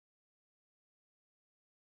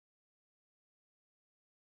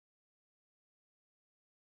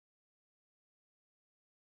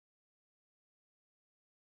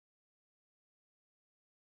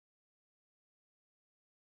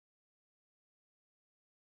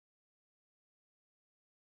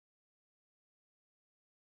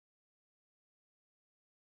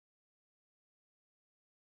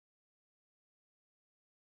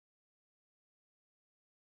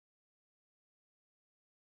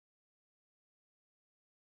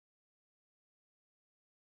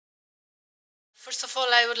First of all,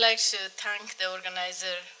 I would like to thank the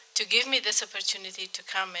organizer to give me this opportunity to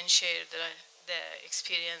come and share the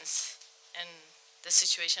experience and the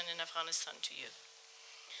situation in Afghanistan to you.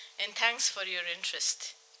 And thanks for your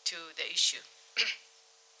interest to the issue.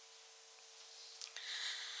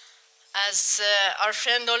 As our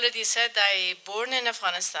friend already said, I born in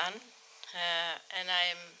Afghanistan, and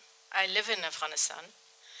I live in Afghanistan.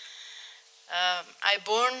 I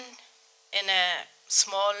born in a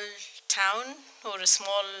small town or a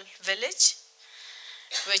small village,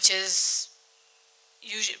 which is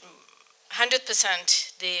usually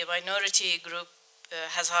 100% the minority group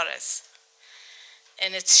Hazaras.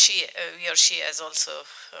 And it's Shia, we are Shias also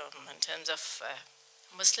in terms of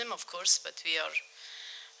Muslim, of course, but we are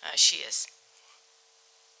Shias.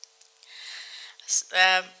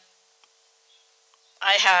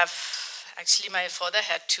 I have, actually my father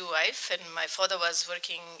had two wives, and my father was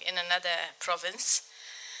working in another province,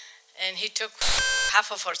 and he took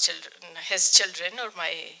half of our children, his children, or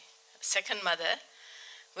my second mother,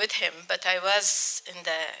 with him, but I was in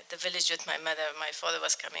the village with my mother. My father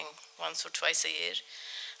was coming once or twice a year.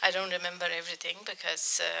 I don't remember everything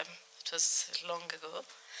because it was long ago.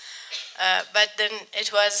 But then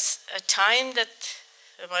it was a time that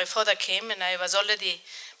my father came, and I was already,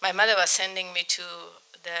 my mother was sending me to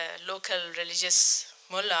the local religious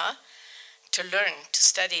mullah to learn, to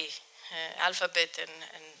study alphabet and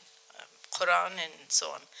Quran and so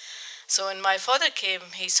on. So when my father came,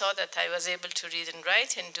 he saw that I was able to read and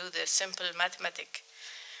write and do the simple mathematic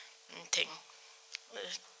thing.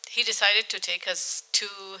 He decided to take us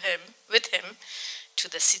with him to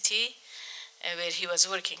the city where he was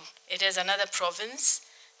working. It is another province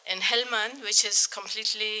in Helmand, which is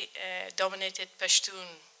completely dominated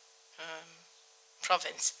Pashtun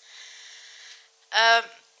province.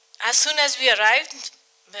 As soon as we arrived,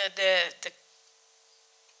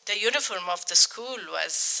 the uniform of the school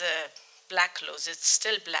was black clothes. It's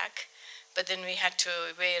still black, but then we had to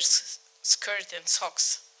wear skirt and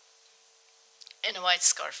socks and a white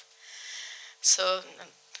scarf. So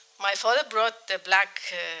my father brought the black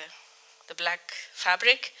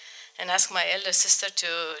fabric and asked my elder sister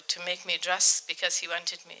to make me dress because he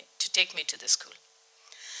wanted me to take me to the school.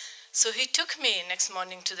 So he took me next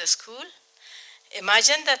morning to the school.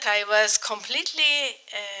 Imagine that I was completely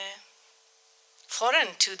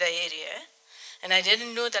foreign to the area, and I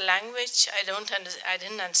didn't know the language. I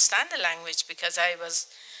didn't understand the language because I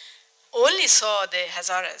only saw the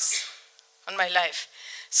Hazaras on my life,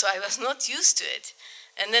 so I was not used to it.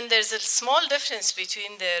 And then there's a small difference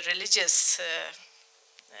between the religious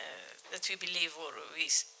that we believe, or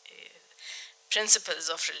principles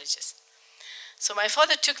of religious. So my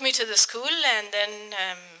father took me to the school, and then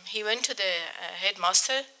he went to the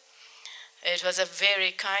headmaster. It was a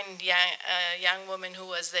very kind young woman who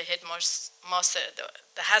was the headmaster.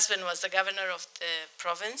 The husband was the governor of the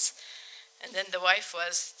province, and then the wife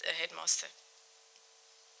was the headmaster.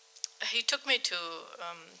 He took me to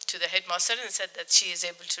the headmaster and said that she is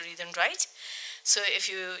able to read and write. So if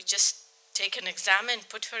you just take an exam and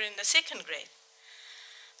put her in the second grade.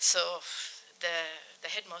 So the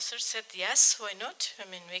headmaster said, yes, why not? I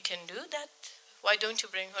mean, we can do that. Why don't you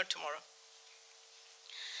bring her tomorrow?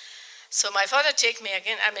 So my father took me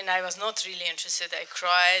again. I mean, I was not really interested. I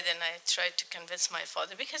cried and I tried to convince my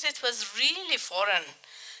father because it was really foreign.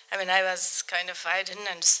 I mean, I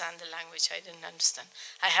didn't understand the language. I didn't understand.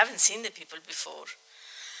 I haven't seen the people before.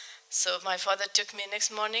 So my father took me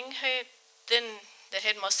next morning. Then the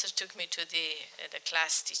headmaster took me to the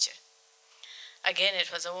class teacher. Again,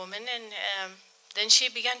 it was a woman, and then she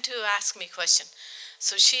began to ask me questions.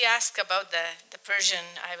 So she asked about the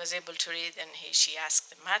Persian. I was able to read, and she asked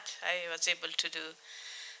the math. I was able to do.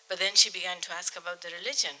 But then she began to ask about the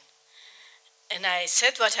religion. And I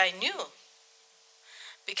said what I knew,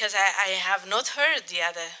 because I have not heard the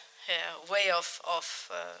other way of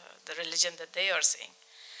the religion that they are saying,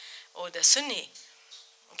 or the Sunni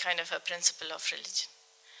kind of a principle of religion.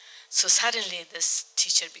 So suddenly this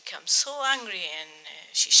teacher becomes so angry, and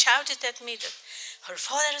she shouted at me that her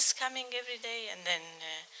father is coming every day, and then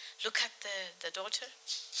look at the daughter.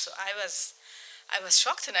 So I was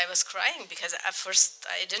shocked, and I was crying because at first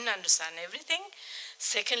I didn't understand everything.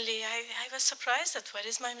 Secondly, I was surprised that what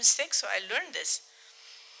is my mistake, so I learned this.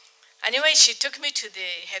 Anyway, she took me to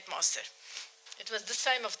the headmaster. It was this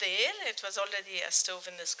time of the year. It was already a stove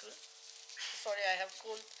in the school. Sorry, I have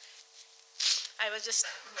cold. I was just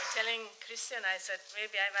telling Christian, I said,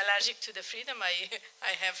 maybe I'm allergic to the freedom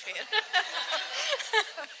I have here.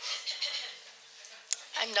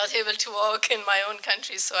 I'm not able to walk in my own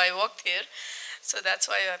country, so I walked here. So that's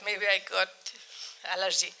why maybe I got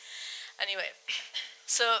allergy. Anyway,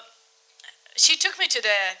 so she took me to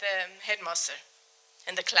the headmaster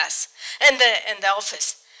in the class, in the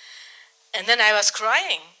office. And then I was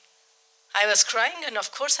crying. I was crying, and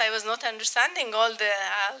of course I was not understanding all the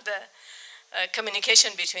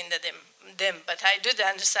communication between them. But I did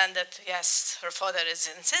understand that, yes, her father is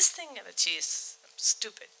insisting, but she is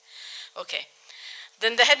stupid. Okay.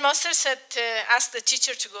 Then the headmaster said, ask the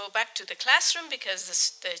teacher to go back to the classroom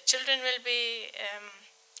because the children will be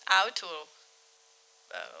out or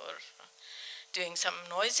doing some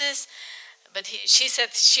noises. But she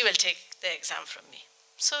said she will take the exam from me.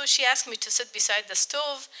 So she asked me to sit beside the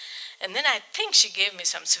stove, and then I think she gave me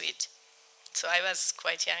some sweet. So I was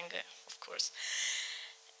quite young, of course.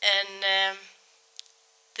 And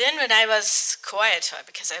then when I was quiet,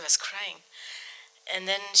 because I was crying, and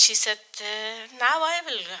then she said, now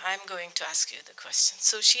I'm going to ask you the question.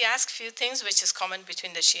 So she asked a few things which is common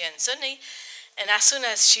between the Shia and Sunni, and as soon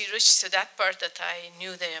as she reached to that part that I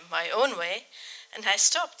knew my own way, and I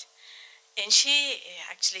stopped. And she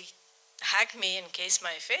actually hugged me and kissed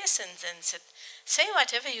my face and then said, say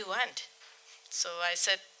whatever you want. So I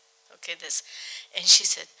said, okay, this. And she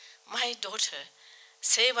said, my daughter,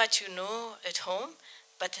 say what you know at home,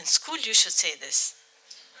 but in school you should say this.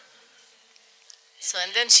 So,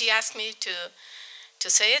 and then she asked me to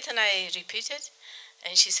say it, and I repeated,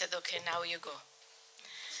 and she said, okay, now you go.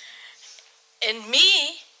 And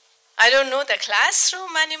me, I don't know the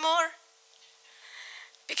classroom anymore,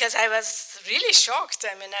 because I was really shocked.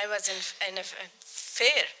 I mean, I was in a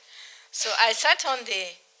fair. So I sat on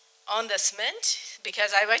the cement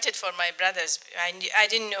because I waited for my brothers. I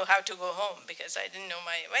didn't know how to go home because I didn't know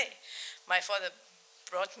my way. My father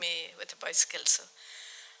brought me with a bicycle. So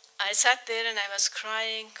I sat there and I was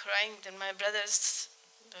crying. Then my brothers,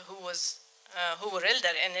 who were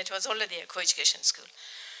elder, and it was already a co-education school.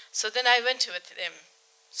 So then I went with them.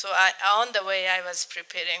 So on the way, I was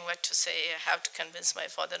preparing what to say, how to convince my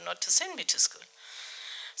father not to send me to school.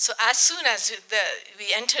 So as soon as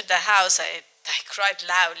we entered the house, I cried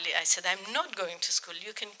loudly. I said, I'm not going to school.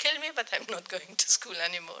 You can kill me, but I'm not going to school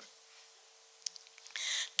anymore.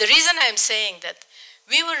 The reason I'm saying that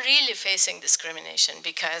we were really facing discrimination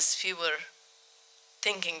because we were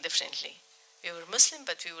thinking differently. We were Muslim,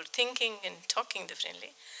 but we were thinking and talking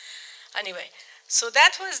differently. Anyway, so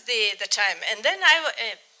that was the time. And then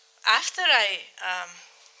after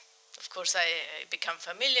of course, I become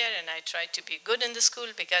familiar and I tried to be good in the school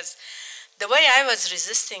because the way I was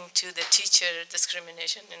resisting to the teacher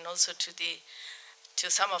discrimination and also to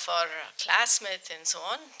some of our classmates and so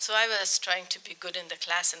on, so I was trying to be good in the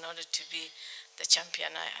class in order to be the champion.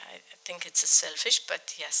 I think it's selfish,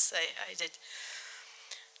 but yes, I did.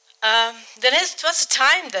 Then it was a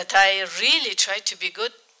time that I really tried to be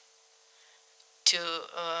good to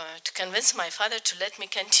convince my father to let me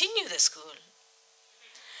continue the school.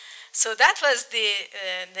 So that was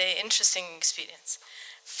the interesting experience.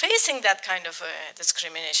 Facing that kind of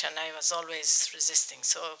discrimination, I was always resisting.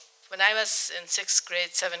 So when I was in 6th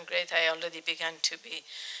grade, 7th grade, I already began to be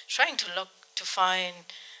trying to look to find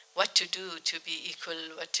what to do to be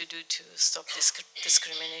equal, what to do to stop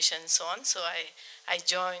discrimination, and so on. So I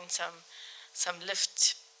joined some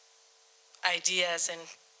left ideas and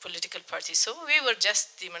political parties. So we were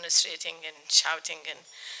just demonstrating and shouting and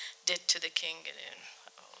did to the king and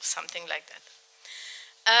something like that.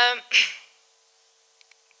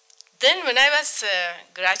 Then when I was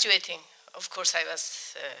graduating, of course I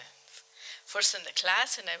was first in the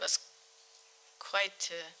class and I was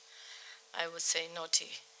quite, I would say, naughty.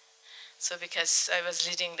 So because I was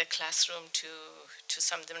leading the classroom to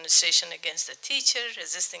some demonstration against the teacher,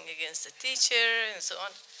 resisting against the teacher, and so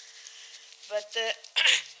on. But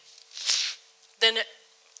then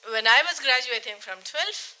when I was graduating from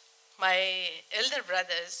 12, my elder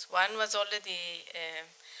brothers, one was already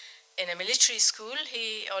in a military school.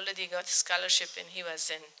 He already got a scholarship and he was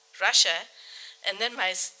in Russia. And then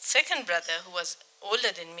my second brother, who was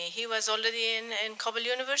older than me, he was already in Kabul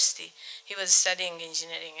University. He was studying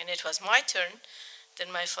engineering, and it was my turn.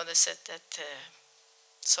 Then my father said that,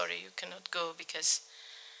 sorry, you cannot go because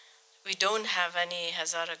we don't have any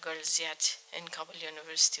Hazara girls yet in Kabul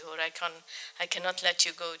University, or I cannot let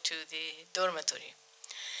you go to the dormitory.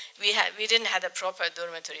 We didn't have a proper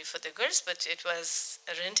dormitory for the girls, but it was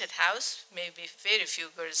a rented house, maybe very few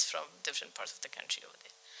girls from different parts of the country over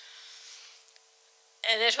there.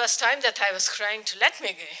 And it was time that I was crying to let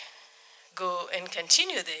me go and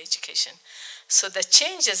continue the education. So the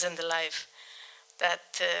changes in the life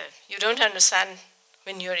that you don't understand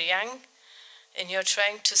when you're young and you're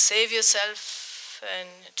trying to save yourself and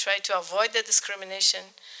try to avoid the discrimination,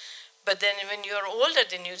 but then when you're older,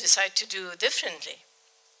 then you decide to do differently.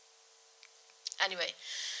 Anyway,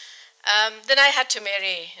 Then I had to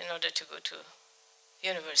marry in order to go to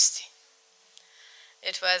university.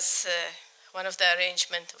 It was one of the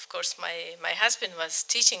arrangements. Of course, my husband was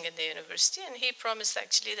teaching in the university, and he promised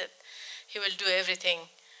actually that he will do everything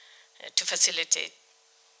to facilitate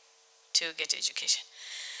to get education.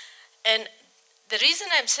 And the reason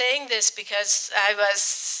I'm saying this because I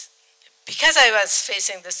was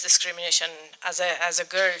facing this discrimination as a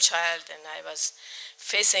girl child, and I was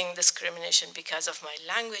facing discrimination because of my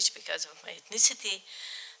language, because of my ethnicity,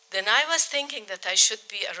 then I was thinking that I should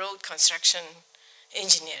be a road construction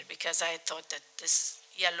engineer, because I thought that this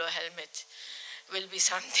yellow helmet will be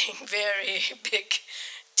something very big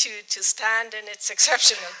to stand, and it's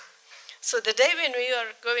exceptional. So the day when we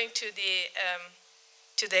were going to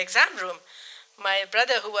the exam room, my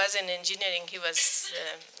brother, who was in engineering,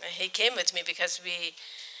 he came with me because we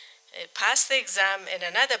passed the exam in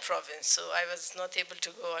another province, so I was not able to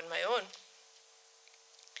go on my own.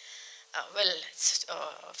 Well, it's,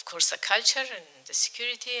 of course, the culture and the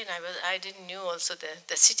security, and I didn't know also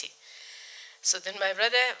the city. So then my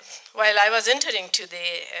brother, while I was entering to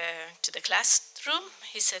the classroom,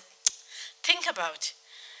 he said, think about,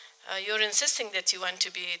 you're insisting that you want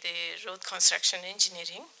to be the road construction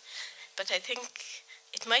engineering, but I think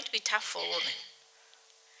it might be tough for women.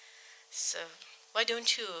 So why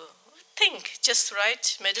don't you think, just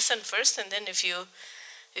write medicine first, and then if you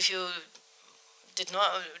do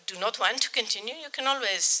not want to continue, you can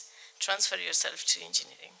always transfer yourself to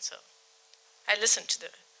engineering. So I listened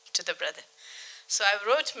to the brother. So I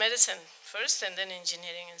wrote medicine first and then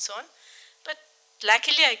engineering and so on. But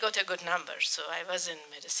luckily I got a good number, so I was in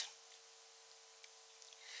medicine.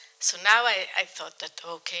 So now I thought that,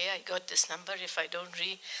 okay, I got this number. If I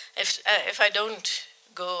don't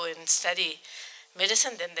go and study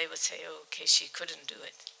medicine, then they would say, oh, okay, she couldn't do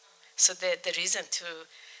it. So the reason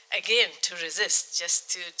to resist,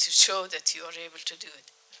 just to show that you are able to do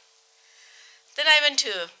it. Then I went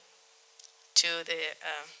to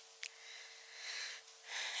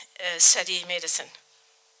study medicine.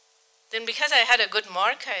 Then because I had a good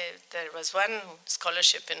mark, there was one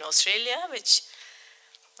scholarship in Australia, which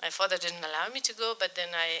my father didn't allow me to go, but then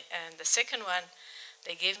and the second one,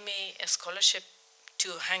 they gave me a scholarship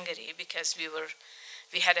to Hungary because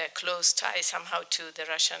we had a close tie somehow to the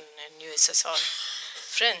Russian and USSR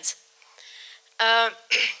friends.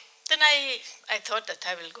 Then I thought that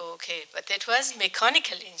I will go, okay, but it was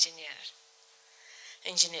mechanical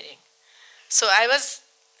engineering. So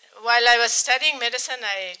while I was studying medicine,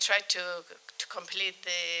 I tried to complete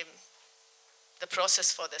the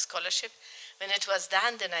process for the scholarship. When it was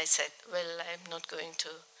done, then I said, well, I'm not going to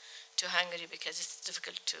Hungary because it's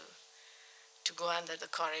difficult to go under the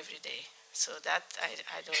car every day. So that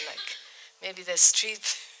I don't like. Maybe the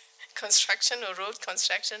street construction or road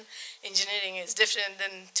construction engineering is different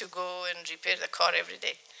than to go and repair the car every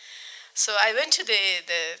day. So I went to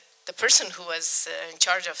the person who was in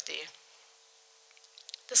charge of the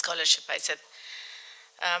scholarship. I said,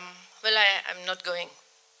 well, I'm not going.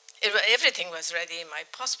 Everything was ready. My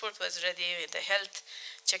passport was ready, the health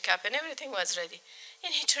checkup, and everything was ready.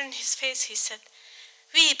 And he turned his face. He said,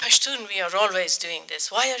 we Pashtun, we are always doing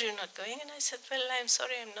this. Why are you not going? And I said, well, I'm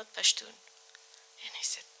sorry, I'm not Pashtun. And he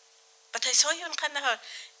said, but I saw you in Kandahar.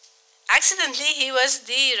 Accidentally, he was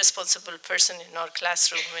the responsible person in our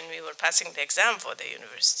classroom when we were passing the exam for the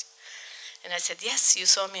university. And I said, yes, you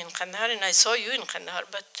saw me in Kandahar, and I saw you in Kandahar,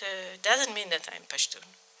 but it doesn't mean that I'm Pashtun.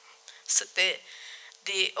 So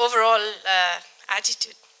the overall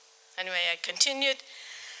attitude. Anyway, I continued.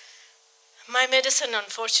 My medicine,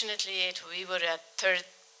 unfortunately, we were at third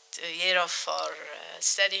year of our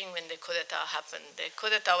studying when the coup d'etat happened. The coup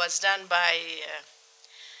d'etat was done by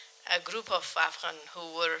a group of Afghan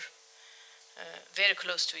who were very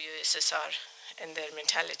close to USSR in their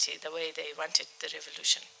mentality, the way they wanted the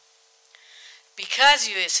revolution. Because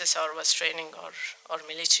USSR was training our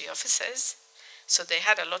military officers, so they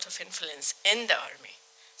had a lot of influence in the army.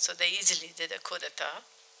 So they easily did a coup d'etat.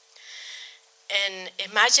 And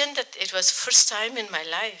imagine that it was first time in my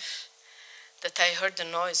life that I heard the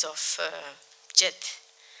noise of jet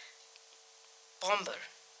bomber.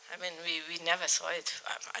 I mean, we never saw it.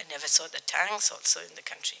 I never saw the tanks also in the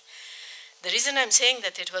country. The reason I'm saying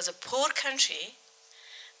that it was a poor country,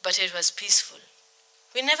 but it was peaceful.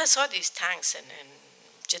 We never saw these tanks and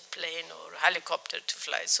jet plane or helicopter to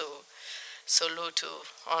fly so low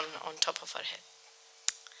on top of our head.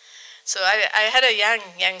 So I had a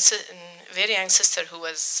very young sister who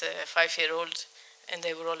was 5-year-old, and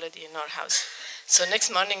they were already in our house. So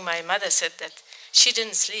next morning, my mother said that she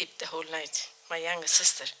didn't sleep the whole night, my younger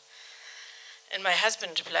sister. And my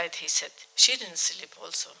husband replied, he said, she didn't sleep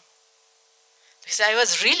also. Because I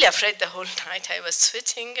was really afraid the whole night. I was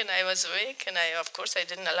sweating and I was awake, and of course I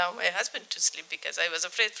didn't allow my husband to sleep because I was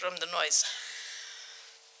afraid from the noise.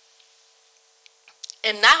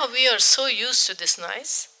 And now we are so used to this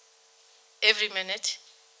noise. Every minute,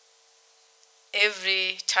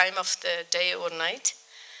 every time of the day or night,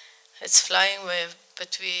 it's flying,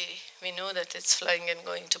 but we know that it's flying and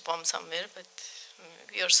going to bomb somewhere, but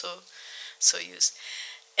we are so used.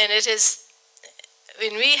 And it is,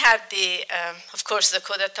 when we had the, of course, the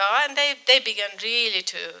coup d'etat, and they began really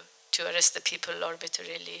to arrest the people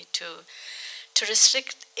arbitrarily, to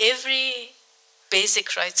restrict every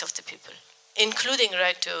basic rights of the people, including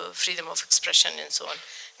right to freedom of expression and so on.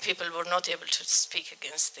 People were not able to speak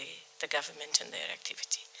against the government and their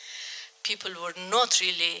activity. People were not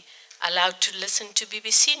really allowed to listen to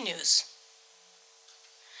BBC News.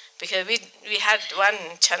 Because we had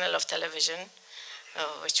one channel of television,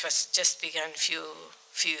 which was just begun few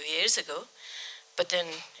years ago, but then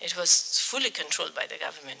it was fully controlled by the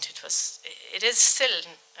government. It is still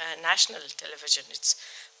national television. It's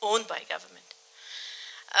owned by government.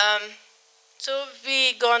 So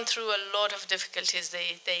we gone through a lot of difficulties.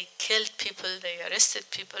 They killed people, they arrested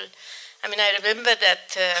people. I mean, I remember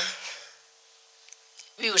that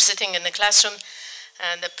we were sitting in the classroom,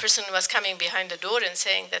 and the person was coming behind the door and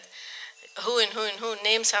saying that who and who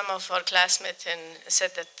named some of our classmates and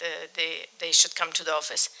said that they should come to the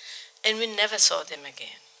office. And we never saw them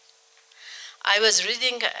again. I was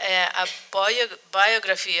reading a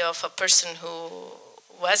biography of a person who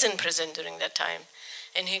was in prison during that time,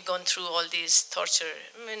 and he'd gone through all these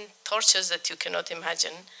tortures that you cannot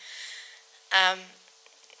imagine.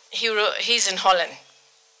 He's in Holland.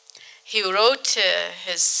 He wrote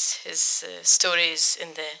his stories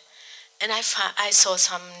in the, and I saw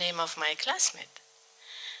some name of my classmate,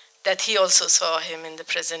 that he also saw him in the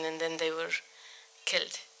prison, and then they were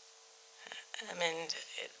killed. I mean,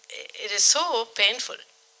 it is so painful.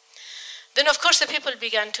 Then, of course, the people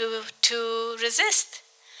began to resist.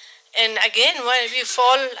 And again, when we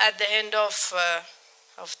fall at the end of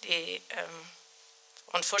the,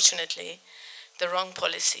 unfortunately, the wrong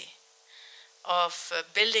policy of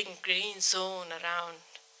building green zone around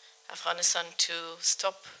Afghanistan to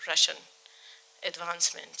stop Russian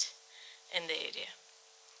advancement in the area.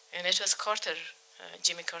 And it was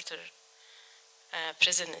Jimmy Carter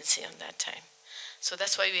presidency on that time. So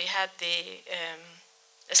that's why we had the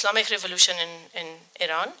Islamic Revolution in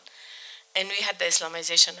Iran, and we had the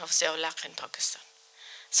Islamization of Ziaul-Haq in Pakistan.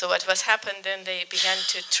 So what was happened then, they began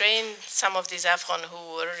to train some of these Afghan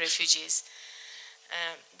who were refugees.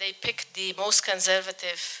 They picked the most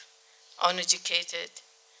conservative, uneducated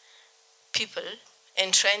people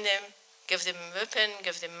and train them, give them a weapon,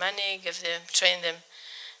 give them money, train them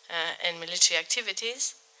in military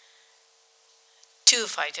activities to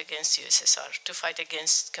fight against USSR, to fight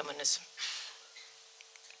against communism.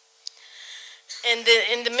 And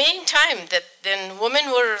in the meantime, then women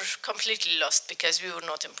were completely lost because we were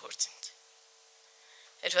not important.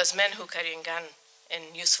 It was men who carrying gun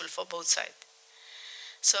and useful for both sides.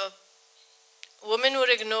 So women were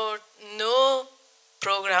ignored, no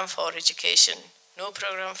program for education, no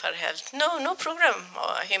program for health, no program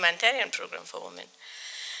or humanitarian program for women.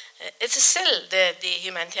 It's still the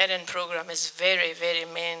humanitarian program is very, very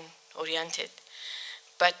man-oriented.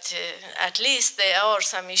 But at least there are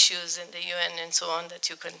some issues in the UN and so on that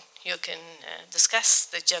you can discuss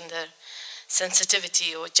the gender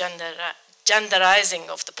sensitivity or genderizing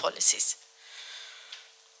of the policies.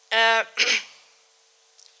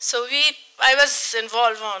 So I was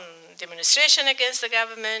involved on demonstration against the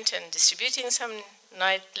government and distributing some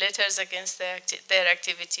night letters against their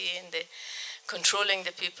activity and the controlling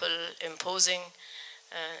the people, imposing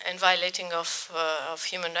and violating of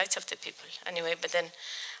human rights of the people. Anyway, but then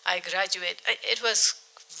I graduated. It was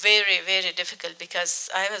very, very difficult because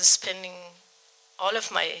I was spending all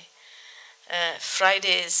of my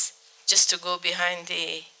Fridays just to go behind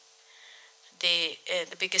the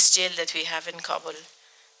biggest jail that we have in Kabul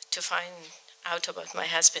to find out about my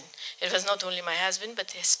husband. It was not only my husband,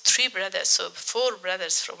 but his 3 brothers, so 4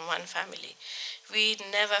 brothers from one family. We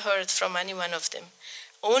never heard from any one of them.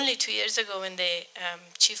 Only 2 years ago when the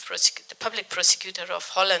public prosecutor of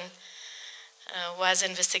Holland was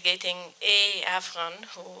investigating a Afghan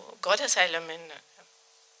who got asylum in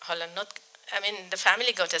Holland. The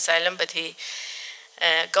family got asylum, but he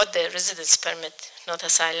got the residence permit, not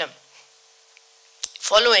asylum.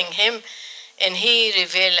 Following him, and he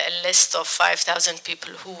revealed a list of 5,000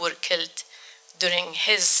 people who were killed during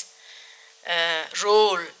his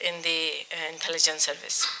role in the intelligence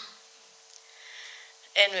service.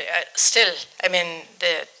 And still,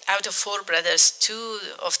 the out of 4 brothers, 2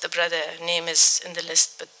 of the brother name is in the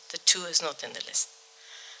list, but the 2 is not in the list.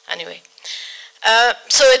 Anyway,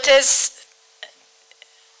 so it is.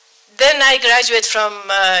 Then I graduated from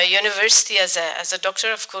university as a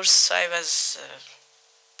doctor. Of course, I was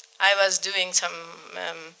doing some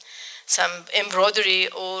embroidery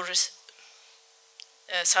or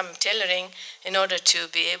some tailoring in order to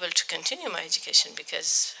be able to continue my education,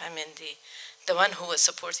 because I mean the one who was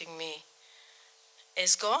supporting me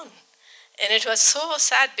is gone. And it was so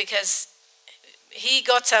sad because he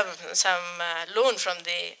got some loan from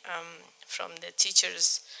the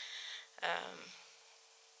teachers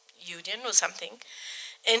union or something,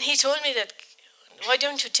 and he told me that, why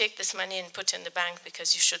don't you take this money and put in the bank,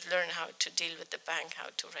 because you should learn how to deal with the bank,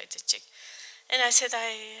 how to write a check. And I said,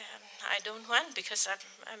 I don't want, because I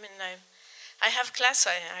have class,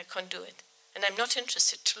 I can't do it, and I'm not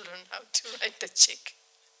interested to learn how to write a check.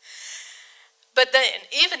 But then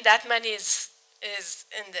even that money is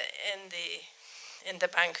in the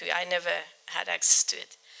bank. I never had access to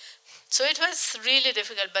it. So it was really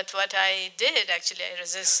difficult, but what I did, actually, I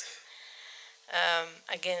resist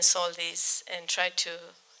against all these and tried to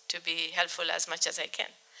be helpful as much as I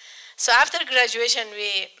can. So after graduation,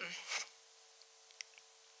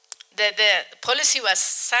 the policy was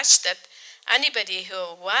such that anybody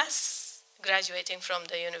who was graduating from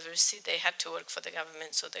the university, they had to work for the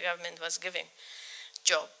government, so the government was giving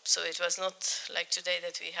job. So it was not like today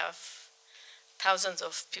that we have thousands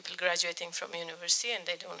of people graduating from university and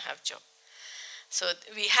they don't have job. So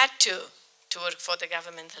we had to work for the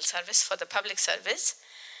governmental service, for the public service,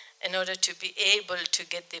 in order to be able to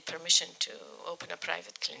get the permission to open a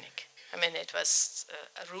private clinic. I mean, it was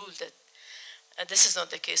a rule that this is not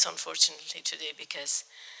the case, unfortunately, today, because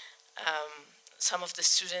some of the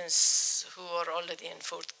students who are already in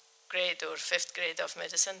 4th grade or 5th grade of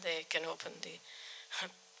medicine, they can open the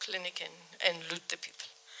clinic and loot the people.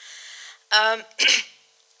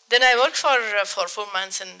 Then I worked for 4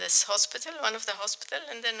 months in this hospital, one of the hospital,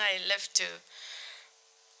 and then I left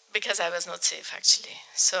because I was not safe, actually.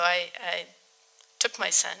 So I took my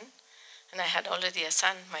son, and I had already a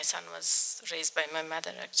son. My son was raised by my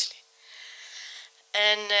mother, actually.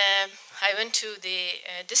 And I went to the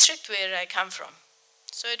district where I come from.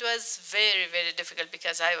 So it was very, very difficult,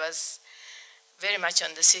 because I was very much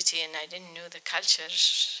on the city, and I didn't know the culture,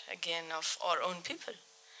 again, of our own people.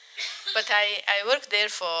 But I worked there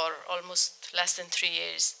for almost less than 3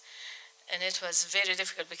 years, and it was very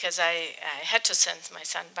difficult, because I had to send my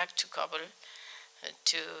son back to Kabul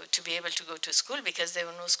to be able to go to school, because there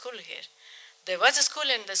was no school here. There was a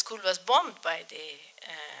school, and the school was bombed by the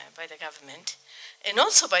government, and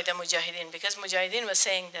also by the Mujahideen, because Mujahideen was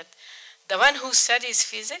saying that the one who studies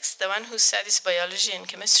physics, the one who studies biology and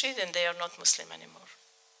chemistry, then they are not Muslim anymore.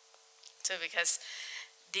 So because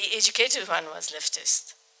the educated one was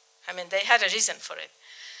leftist. I mean, they had a reason for it.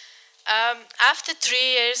 After 3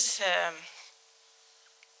 years,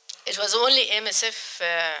 it was only MSF,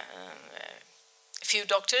 a few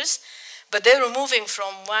doctors, but they were moving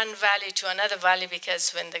from one valley to another valley,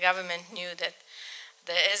 because when the government knew that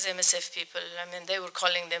there is MSF people, I mean, they were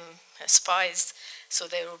calling them spies, so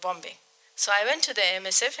they were bombing. So I went to the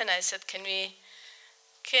MSF and I said, can you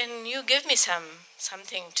give me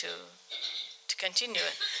something to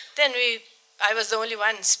continue? Then I was the only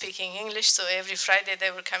one speaking English, so every Friday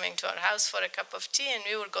they were coming to our house for a cup of tea, and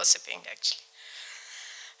we were gossiping, actually,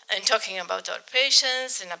 and talking about our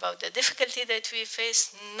patients and about the difficulty that we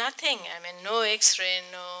face. Nothing, I mean, no X-ray,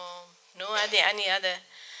 no any other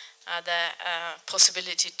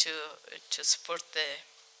possibility to support the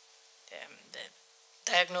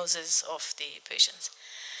diagnosis of the patients.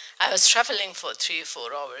 I was traveling for 3 or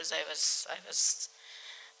 4 hours. I was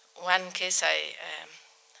one case,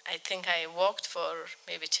 I think I walked for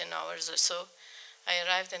maybe 10 hours or so. I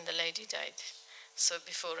arrived and the lady died. So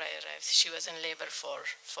before I arrived, she was in labor for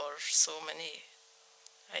so many,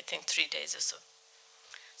 I think 3 days or so.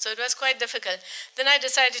 So it was quite difficult. Then I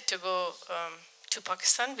decided to go to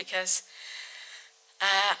Pakistan, because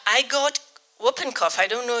I got whooping cough. I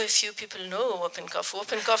don't know if you people know whooping cough.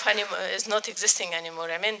 Whooping cough is not existing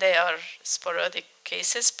anymore. I mean, they are sporadic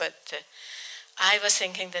cases, but I was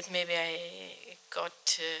thinking that maybe I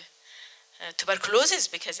got tuberculosis,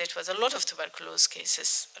 because it was a lot of tuberculosis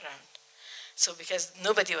cases around. So because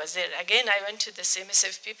nobody was there. Again, I went to the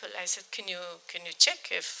MSF people. I said, can you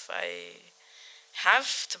check if I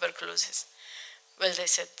have tuberculosis? Well, they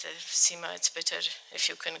said, Sima, it's better if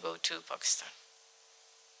you can go to Pakistan.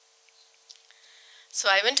 So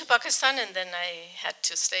I went to Pakistan, and then I had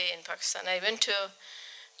to stay in Pakistan. I went to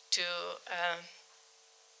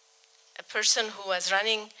a person who was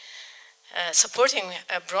running supporting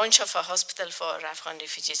a branch of a hospital for Afghan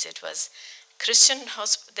refugees. It was Christian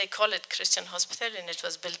hospital, they call it Christian hospital, and it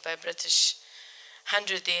was built by British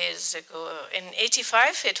 100 years ago. In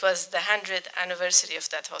 85, it was the 100th anniversary of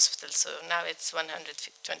that hospital, so now it's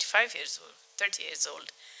 125 years old, 30 years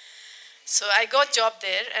old. So I got a job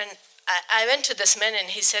there, and I went to this man, and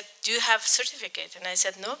he said, do you have certificate? And I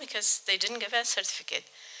said, no, because they didn't give us a certificate.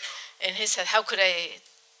 And he said, how could I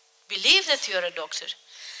believe that you're a doctor?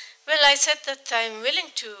 Well, I said that I'm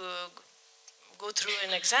willing to go through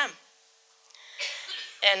an exam.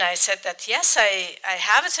 And I said that, yes, I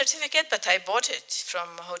have a certificate, but I bought it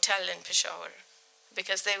from a hotel in Peshawar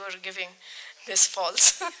because they were giving this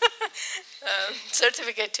false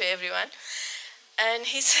certificate to everyone. And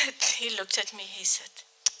he said, he looked at me, he said,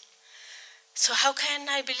 so how can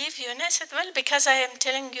I believe you? And I said, well, because I am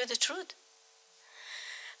telling you the truth.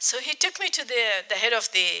 So he took me to the head of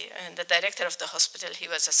the director of the hospital. He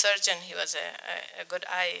was a surgeon. He was a good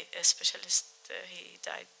eye specialist. He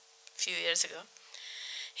died a few years ago.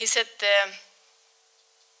 He said,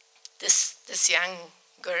 this young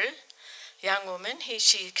girl, young woman,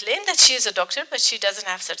 she claimed that she is a doctor, but she doesn't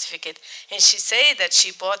have certificate. And she said that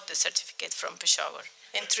she bought the certificate from Peshawar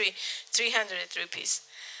in 300 rupees.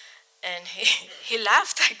 And he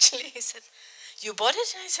laughed, actually. He said, you bought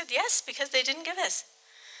it? And I said, yes, because they didn't give us.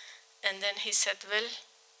 And then he said, well,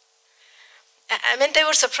 I mean, they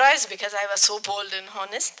were surprised because I was so bold and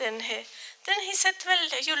honest. And then he said, well,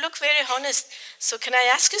 you look very honest. So can I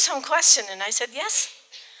ask you some question? And I said, yes.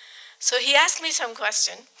 So he asked me some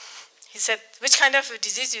question. He said, which kind of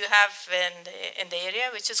disease you have in the area?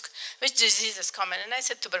 Which disease is common? And I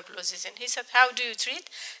said, tuberculosis. And he said, how do you treat?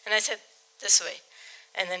 And I said, this way.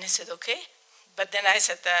 And then he said, okay. But then I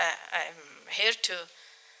said, I'm here to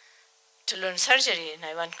learn surgery, and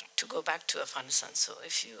I want to go back to Afghanistan. So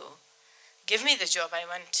if you give me the job, I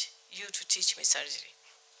want you to teach me surgery.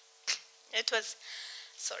 It was,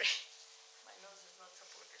 sorry, my nose is not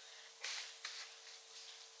supported.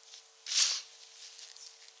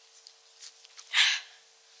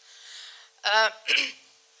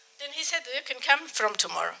 Then he said, you can come from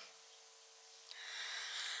tomorrow.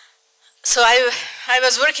 So I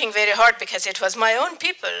was working very hard because it was my own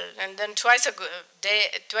people, and then twice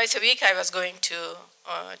a week I was going to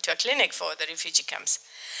a clinic for the refugee camps.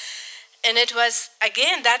 And it was,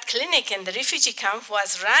 again, that clinic in the refugee camp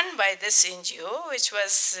was run by this NGO, which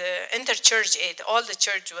was inter-church aid. All the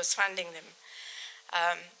church was funding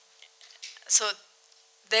them. So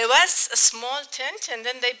there was a small tent, and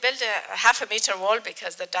then they built a half-a-meter wall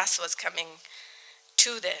because the dust was coming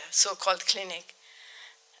to the so-called clinic.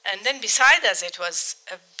 And then beside us, it was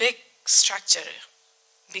a big structure,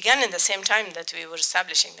 began in the same time that we were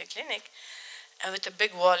establishing the clinic, with a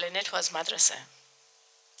big wall, and it was madrasa.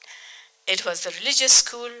 It was the religious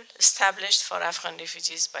school established for Afghan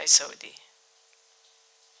refugees by Saudi.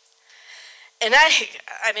 And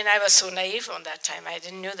I mean, I was so naive on that time. I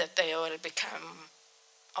didn't know that they will become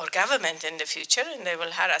our government in the future, and they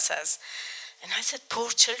will harass us. And I said, poor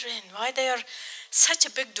children, why they are such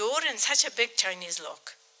a big door and such a big Chinese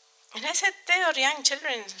lock? And I said, they are young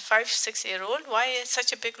children, 5, 6 years old, why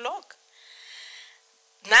such a big lock?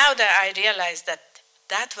 Now that I realized that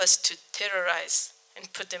that was to terrorize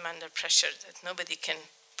and put them under pressure, that nobody can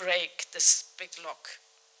break this big lock.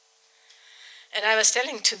 And I was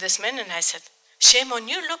telling to this man, and I said, shame on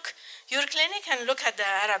you, look, your clinic, and look at the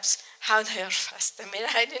Arabs, how they are fast. I mean,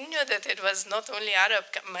 I didn't know that it was not only Arab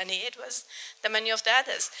money, it was the money of the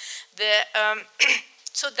others.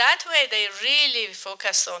 So that way, they really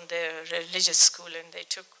focused on their religious school, and they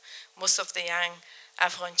took most of the young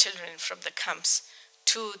Afghan children from the camps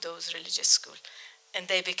to those religious schools. And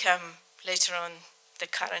they become, later on, the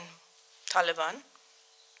current Taliban,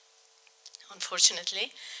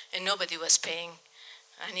 unfortunately, and nobody was paying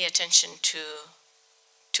any attention to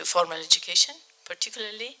formal education,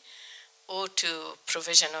 particularly, or to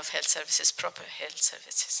provision of health services, proper health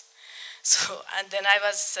services. So, and then I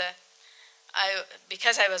was,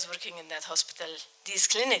 because I was working in that hospital, these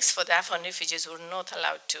clinics for the Afghan refugees were not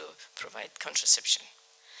allowed to provide contraception.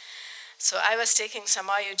 So I was taking some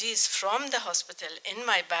IUDs from the hospital in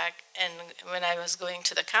my bag, and when I was going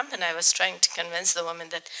to the camp, and I was trying to convince the woman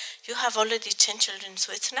that you have already 10 children,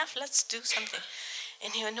 so it's enough, let's do something.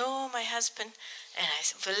 And he went, no, my husband. And I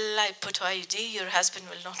said, well, I put IUD, your husband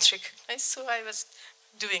will not recognize. So I was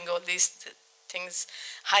doing all these things,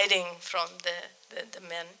 hiding from the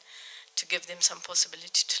men to give them some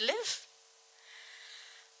possibility to live.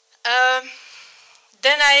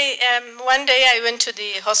 Then one day I went to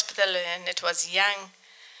the hospital, and it was a young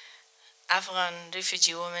Afghan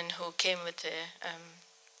refugee woman who came with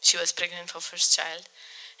she was pregnant for first child.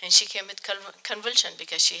 And she came with convulsion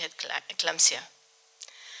because she had eclampsia.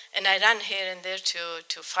 And I ran here and there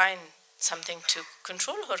to find something to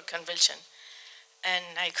control her convulsion.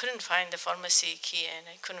 And I couldn't find the pharmacy key, and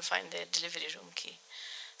I couldn't find the delivery room key.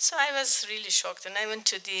 So I was really shocked, and I went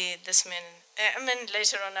to this man.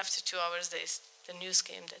 Later on, after 2 hours, the news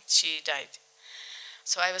came that she died.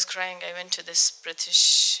 So I was crying. I went to this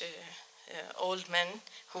British old man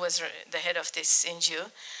who was the head of this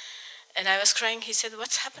NGO, and I was crying. He said,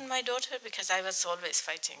 "What's happened, my daughter?" Because I was always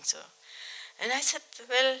fighting. And I said,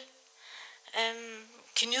 "Well,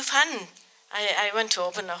 can you fund?" I went to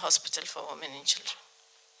open a hospital for women and children.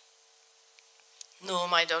 No,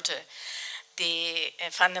 my daughter, the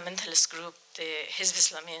fundamentalist group, the Hizb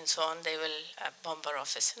Islami and so on, they will bomb our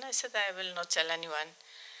office. And I said, "I will not tell anyone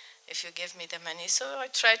if you give me the money." So I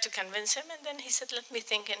tried to convince him, and then he said, "Let me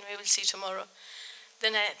think, and we will see tomorrow."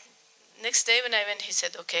 Then next day when I went, he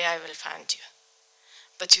said, "Okay, I will fund you.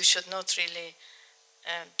 But you should not really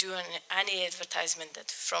do any advertisement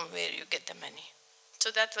that from where you get the money." So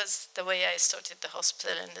that was the way I started the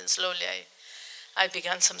hospital, and then slowly I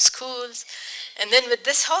began some schools. And then with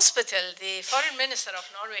this hospital, the foreign minister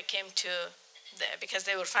of Norway came because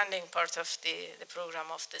they were funding part of the program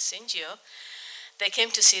of this NGO, they came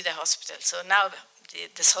to see the hospital. So now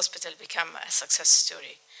this hospital became a success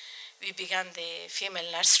story. We began the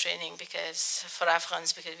female nurse training for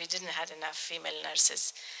Afghans, because we didn't have enough female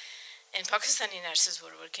nurses. And Pakistani nurses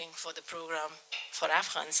were working for the program for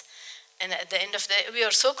Afghans. And at the end of the day, we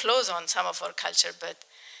are so close on some of our culture, but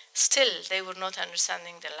still they were not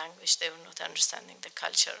understanding the language, they were not understanding the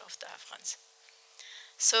culture of the Afghans.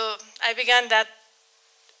 So I began that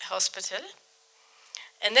hospital.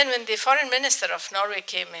 And then when the foreign minister of Norway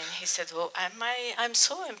came in, he said, "Well, I'm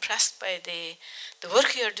so impressed by the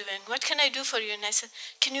work you're doing. What can I do for you?" And I said,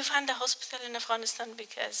 "Can you fund a hospital in Afghanistan?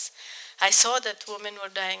 Because I saw that women were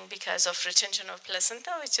dying because of retention of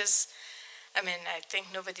placenta, which is, I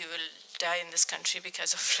think nobody will die in this country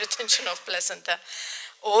because of retention of placenta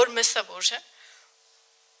or missed abortion."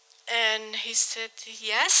 And he said,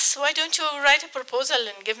 "Yes, why don't you write a proposal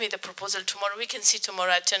and give me the proposal tomorrow? We can see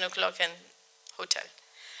tomorrow at 10 o'clock in hotel."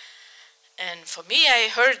 And for me, I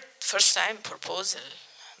heard first time proposal.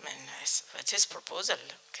 I said, "What is proposal?"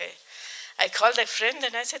 Okay. I called a friend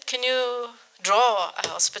and I said, "Can you draw a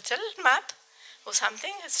hospital map or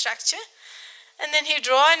something, a structure?" And then he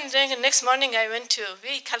drew, and then the next morning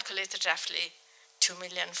we calculated roughly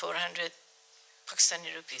 2,400,000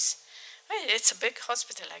 Pakistani rupees. Well, it's a big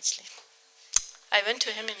hospital, actually. I went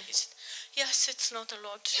to him and he said, "Yes, it's not a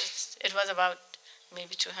lot." It was about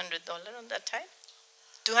maybe $200 on that time,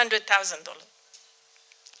 $200,000.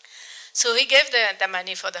 So he gave the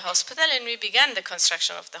money for the hospital, and we began the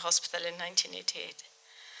construction of the hospital in 1988.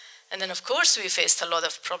 And then, of course, we faced a lot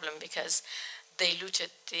of problem because they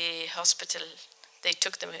looted the hospital. They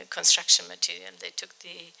took the construction material. They took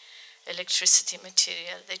the electricity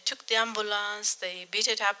material. They took the ambulance. They beat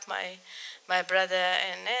it up, my brother.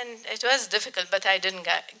 And it was difficult, but I didn't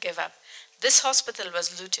give up. This hospital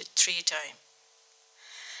was looted 3 times.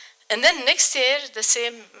 And then next year,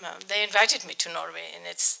 they invited me to Norway, and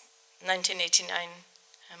it's 1989,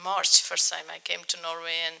 March, first time I came to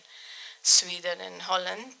Norway and Sweden and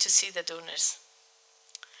Holland to see the donors.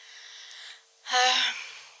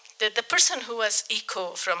 The person who was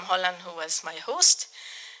ECO from Holland, who was my host,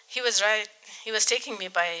 he was taking me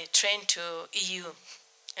by train to EU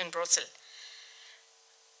in Brussels.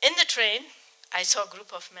 In the train, I saw a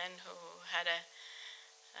group of men who had a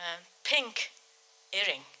pink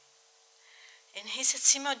earring. And he said,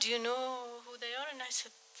 "Sima, do you know who they are?" And I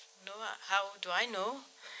said, "No, how do I know?"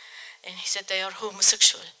 And he said, "They are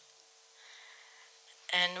homosexual.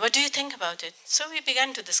 And what do you think about it?" So we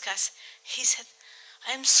began to discuss. He said,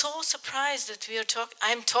 "I'm so surprised that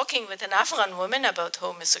I'm talking with an Afghan woman about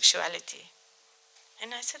homosexuality."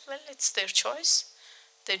 And I said, "Well, it's their choice.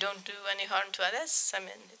 They don't do any harm to others.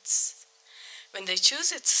 When they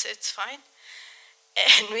choose, it's fine."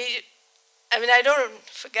 And I don't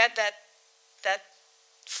forget that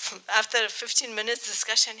after 15 minutes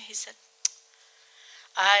discussion, he said,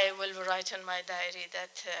 "I will write in my diary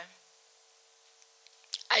that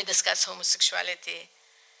I discussed homosexuality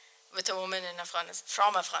with a woman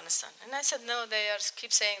from Afghanistan." And I said, "No, they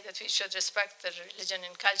keep saying that we should respect the religion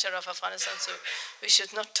and culture of Afghanistan, so we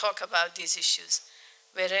should not talk about these issues.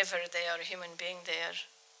 Wherever they are a human being, they are,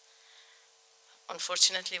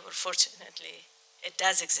 unfortunately or fortunately, it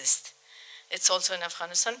does exist. It's also in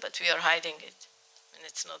Afghanistan, but we are hiding it. And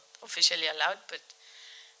it's not officially allowed, but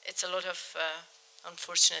it's a lot of,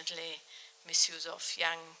 unfortunately, misuse of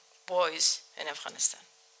young boys in Afghanistan."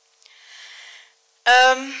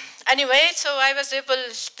 Anyway, so I was able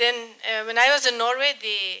then, when I was in Norway,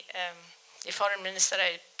 the foreign minister,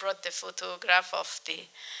 I brought the photograph of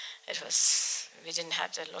we didn't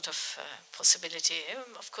have a lot of possibility.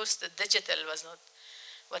 Of course, the digital was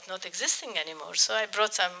not existing anymore. So I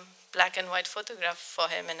brought some black and white photograph for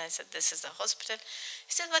him, and I said, this is the hospital.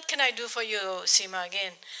 He said, what can I do for you, Sima,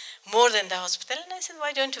 again, more than the hospital? And I said,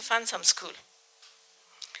 why don't you fund some school?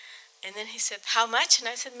 And then he said, how much? And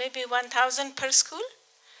I said, maybe 1,000 per school.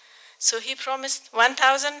 So he promised $1,000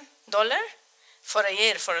 for a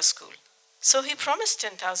year for a school. So he promised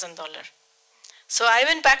 $10,000. So I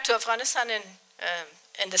went back to Afghanistan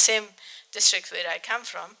in the same district where I come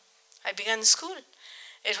from. I began school.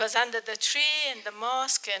 It was under the tree in the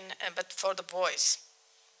mosque, but for the boys.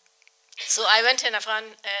 So I went in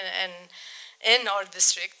in our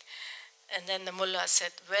district, and then the mullah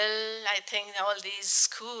said, well, I think all these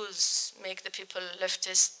schools make the people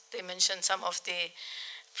leftist. They mentioned some of the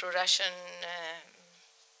pro-Russian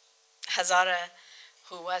Hazara,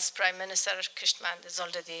 who was Prime Minister Kishman, is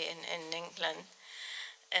already in England,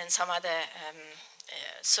 and some other.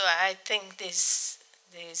 So I think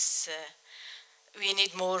we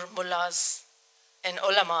need more mullahs and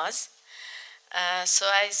ulamas. So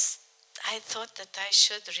I thought that I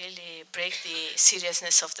should really break the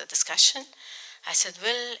seriousness of the discussion. I said,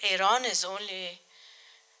 well, Iran is only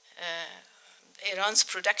Iran's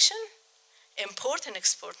production, import and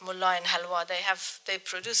export, mullah and halwa. They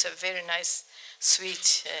produce a very nice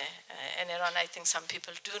sweet in Iran. I think some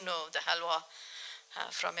people do know the halwa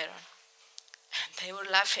from Iran. They were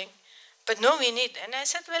laughing. But no, we need. And I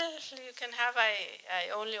said, well, you can have,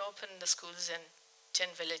 I only open the schools in 10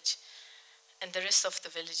 villages, and the rest of the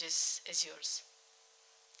villages is yours.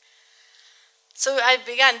 So I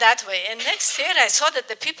began that way. And next year I saw that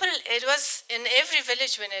the people, it was in every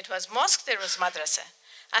village when it was mosque, there was madrasa.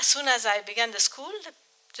 As soon as I began the school,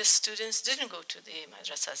 the students didn't go to the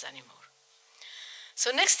madrasas anymore.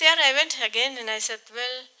 So next year I went again and I said,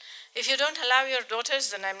 well, if you don't allow your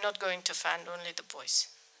daughters, then I'm not going to fund, only the boys.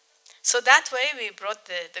 So that way we brought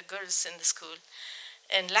the girls in the school.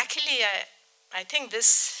 And luckily, I think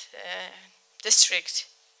this district,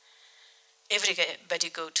 everybody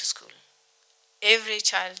go to school. Every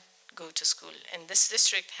child go to school. And this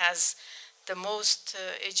district has the most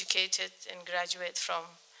educated and graduate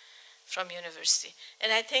from university.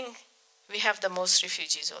 And I think we have the most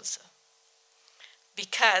refugees also.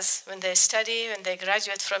 Because when they study, when they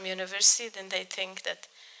graduate from university, then they think that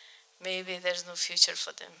maybe there's no future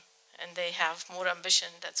for them. And they have more ambition,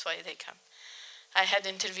 that's why they come. I had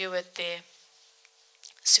an interview with the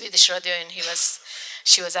Swedish radio, and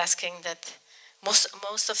she was asking that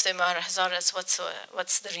most of them are Hazaras,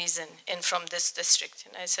 what's the reason, and from this district?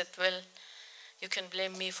 And I said, well, you can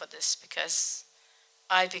blame me for this, because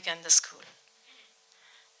I began the school.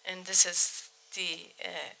 And this is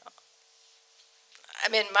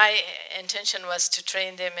my intention was to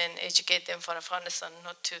train them and educate them for Afghanistan,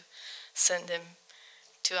 not to send them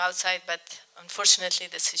to outside, but unfortunately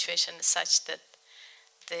the situation is such that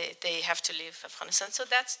they have to leave Afghanistan. So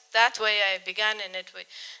that way I began, and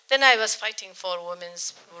then I was fighting for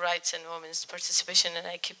women's rights and women's participation, and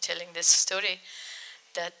I keep telling this story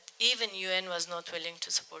that even UN was not willing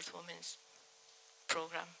to support women's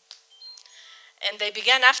program. And they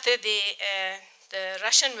began after the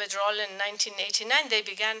Russian withdrawal in 1989, they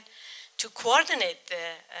began to coordinate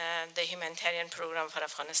the humanitarian program for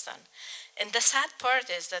Afghanistan. And the sad part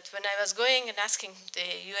is that when I was going and asking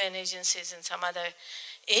the UN agencies and some other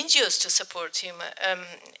NGOs to support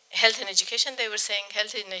health and education, they were saying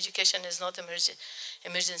health and education is not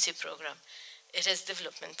emergency program. It is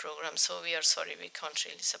development program, so we are sorry, we can't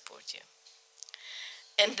really support you.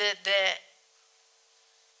 And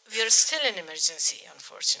we are still in emergency,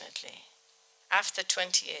 unfortunately. After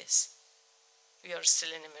 20 years, we are still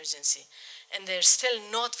in emergency. And they're still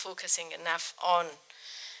not focusing enough on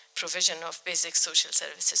provision of basic social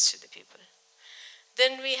services to the people.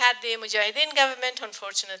 Then we had the Mujahideen government.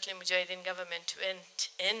 Unfortunately, Mujahideen government went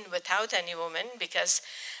in without any woman, because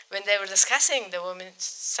when they were discussing the women,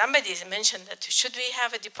 somebody mentioned that should we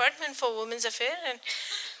have a department for women's affairs? And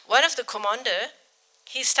one of the commander,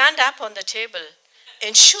 he stand up on the table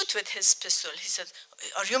and shoot with his pistol. He said,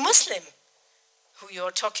 are you Muslim? Who you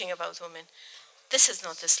are talking about women? This is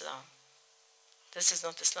not Islam. This is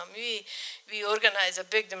not Islam. We organized a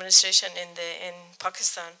big demonstration in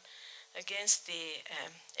Pakistan against the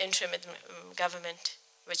interim government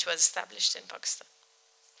which was established in Pakistan,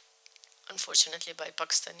 unfortunately by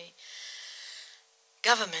Pakistani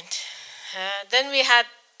government. Then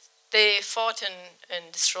they fought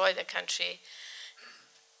and destroyed the country.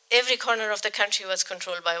 every corner of the country was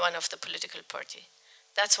controlled by one of the political party.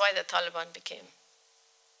 That's why the Taliban became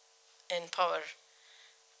in power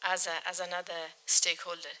as another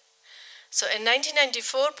stakeholder. So in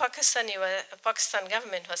 1994, Pakistan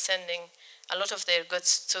government was sending a lot of their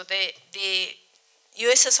goods. So the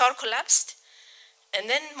USSR collapsed, and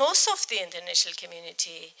then most of the international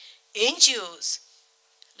community, NGOs,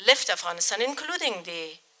 left Afghanistan, including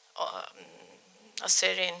the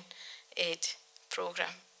Australian aid program.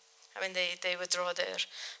 I mean, they withdraw their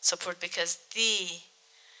support because the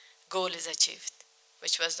goal is achieved,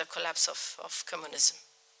 which was the collapse of communism.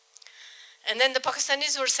 And then the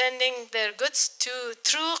Pakistanis were sending their goods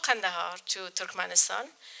through Kandahar to Turkmenistan,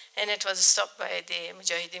 and it was stopped by the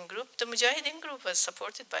Mujahideen group. The Mujahideen group was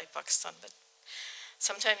supported by Pakistan, but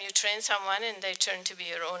sometimes you train someone and they turn to be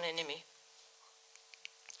your own enemy.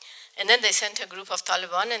 And then they sent a group of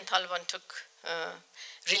Taliban, and Taliban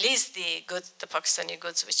released the Pakistani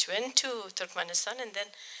goods, which went to Turkmenistan, and then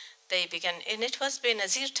they began, and it was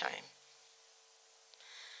Benazir time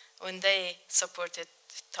when they supported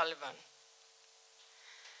Taliban.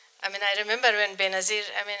 I mean, I remember when Benazir,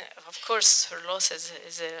 I mean, of course, her loss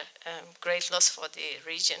is a great loss for the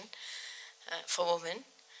region, for women.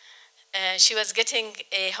 She was getting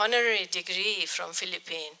a honorary degree from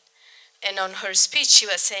Philippines, and on her speech, she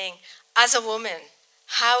was saying, as a woman,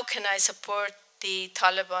 how can I support the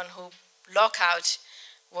Taliban who lock out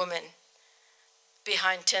women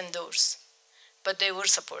behind 10 doors? But they were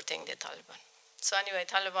supporting the Taliban. So anyway,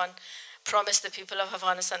 Taliban promised the people of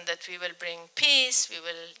Afghanistan that we will bring peace, we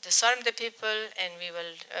will disarm the people, and we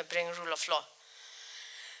will bring rule of law.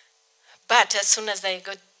 But as soon as they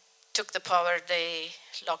took the power, they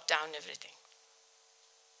locked down everything.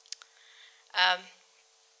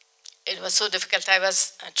 It was so difficult. I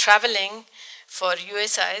was traveling for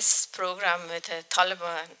USI's program with a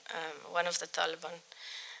Taliban, one of the Taliban,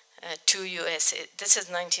 to US. This is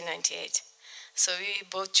 1998. So we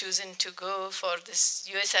both chosen to go for this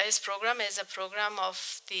USI's program. Is a program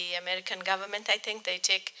of the American government. I think they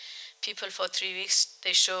take people for 3 weeks.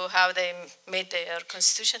 They show how they made their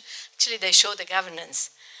constitution. Actually, they show the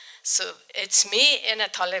governance. So it's me and a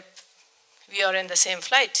Talib. We are in the same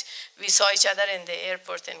flight. We saw each other in the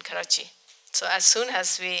airport in Karachi. So as soon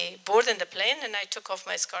as we boarded the plane, and I took off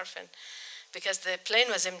my scarf, and because the plane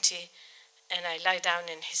was empty, and I lie down,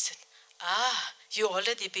 and he said, "Ah, you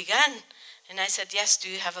already began." And I said, "Yes, do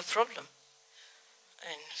you have a problem?"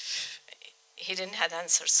 And he didn't have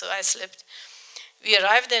answer, so I slept. We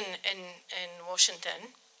arrived in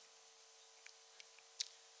Washington.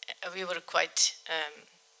 We were quite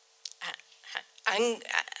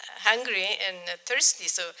hungry and thirsty,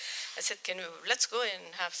 so I said, let's go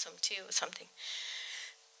and have some tea or something.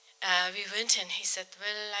 We went, and he said,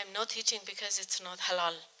 "Well, I'm not eating because it's not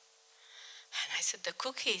halal." And I said, "The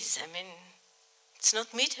cookies, I mean, it's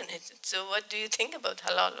not meat in it. So what do you think about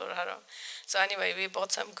halal or haram?" So anyway, we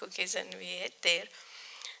bought some cookies and we ate there.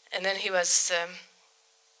 And then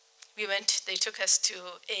we went, they took us to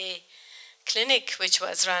a clinic which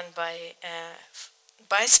was run by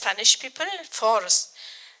Spanish people for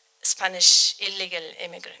Spanish illegal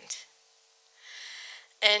immigrant.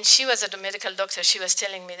 And she was a medical doctor. She was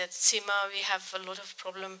telling me that, "Sima, we have a lot of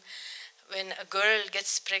problem when a girl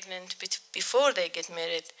gets pregnant before they get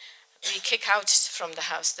married. We kick out from the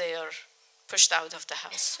house. They are pushed out of the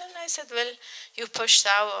house." And I said, "Well, you pushed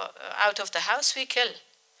out of the house, we kill."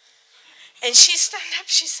 And she stood up,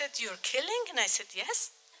 she said, "You're killing?" And I said,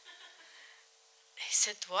 "Yes." He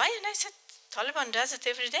said, "Why?" And I said, "Taliban does it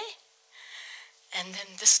every day." And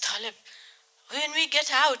then this Talib, "When we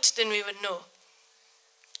get out, then we would know."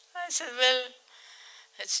 I said, "Well,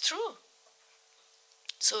 it's true."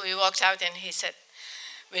 So we walked out, and he said,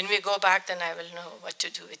 "When we go back, then I will know what to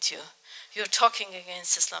do with you. You're talking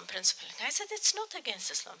against Islam principle." And I said, "It's not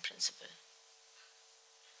against Islam principle.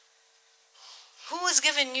 Who has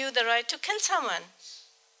given you the right to kill someone?"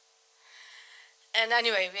 And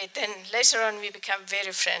anyway, then later on, we became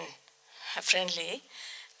very friendly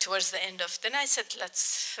towards the end of. Then I said,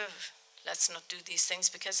 let's not do these things,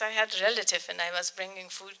 because I had a relative, and I was bringing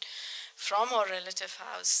food from our relative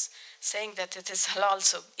house, saying that it is halal,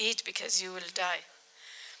 so eat because you will die.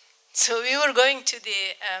 So we were going to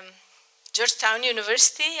the Georgetown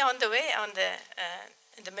University on the way,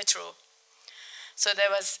 in the metro. So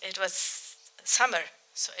it was summer,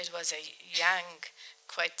 so it was a young,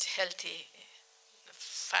 quite healthy,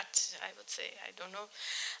 fat, I would say, I don't know,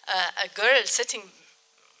 a girl sitting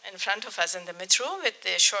in front of us in the metro with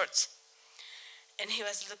the shorts. And he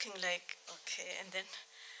was looking like, okay, and then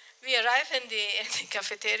we arrived in the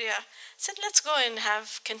cafeteria, said, "Let's go and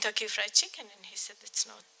have Kentucky Fried Chicken." And he said, "It's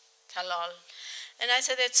not halal." And I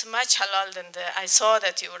said, it's much halal than I saw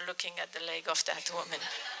that you were looking at the leg of that woman.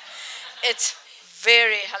 It's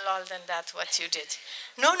very halal than that, what you did.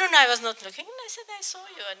 No, I was not looking. And I said, I saw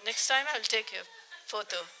you, and next time I'll take your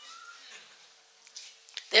photo.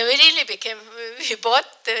 Then we really we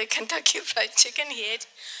bought the Kentucky Fried Chicken. He ate.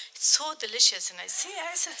 It's so delicious. And I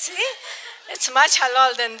said, see, it's much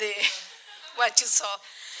halal than what you saw.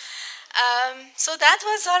 So that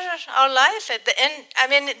was our life at the end. I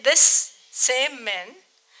mean, this same men,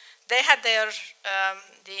 they had the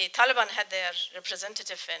Taliban had their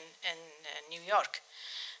representative in New York.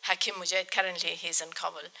 Hakim Mujahid, currently he's in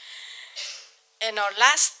Kabul. In our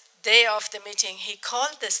last day of the meeting, he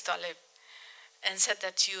called this Talib and said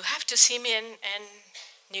that you have to see me in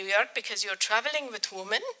New York because you're traveling with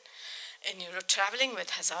women and you're traveling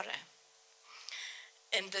with Hazara.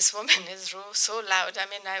 And this woman is so loud. I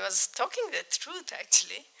mean, I was talking the truth,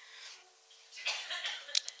 actually.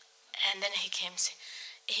 And then he came and said,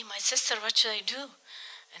 hey, my sister, what should I do?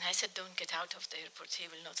 And I said, don't get out of the airport. He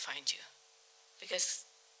will not find you. Because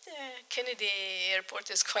Kennedy Airport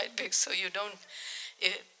is quite big, so you don't,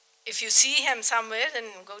 if you see him somewhere,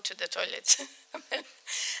 then go to the toilet.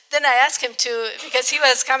 Then I asked him because he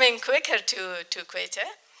was coming quicker to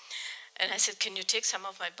Quetta. And I said, can you take some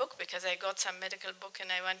of my book? Because I got some medical book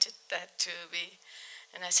and I wanted that to be,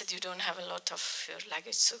 and I said, you don't have a lot of your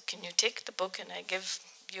luggage, so can you take the book and I give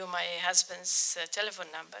you my husband's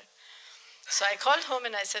telephone number. So I called home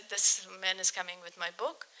and I said, this man is coming with my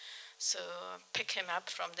book. So pick him up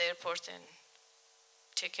from the airport and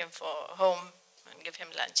take him home and give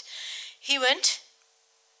him lunch. He went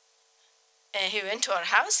to our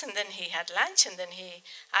house and then he had lunch and then he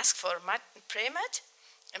asked for prayer mat.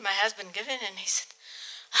 And my husband gave it and he said,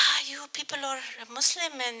 you people are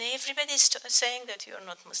Muslim and everybody's saying that you're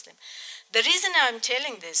not Muslim. The reason I'm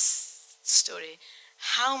telling this story,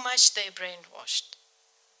 how much they brainwashed,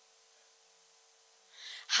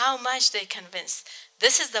 how much they convinced.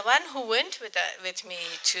 This is the one who went with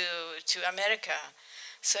me to America.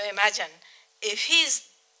 So imagine, if he's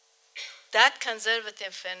that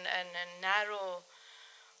conservative and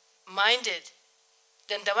narrow-minded,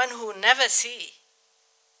 then the one who never see.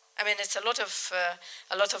 I mean, it's a lot of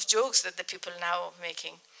jokes that the people now are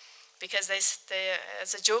making, because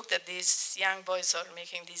it's a joke that these young boys are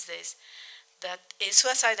making these days, that a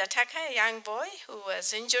suicide attacker, a young boy who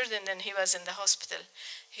was injured and then he was in the hospital,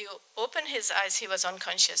 he opened his eyes, he was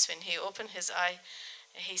unconscious. When he opened his eye,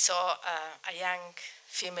 he saw a young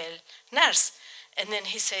female nurse. And then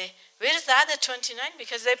he said, where is the other 29?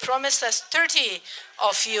 Because they promised us 30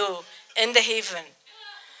 of you in the heaven.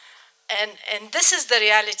 And this is the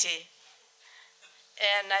reality.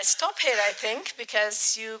 And I stop here, I think,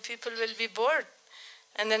 because you people will be bored.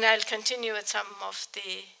 And then I'll continue with some of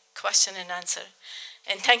the question and answer.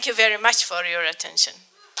 And thank you very much for your attention.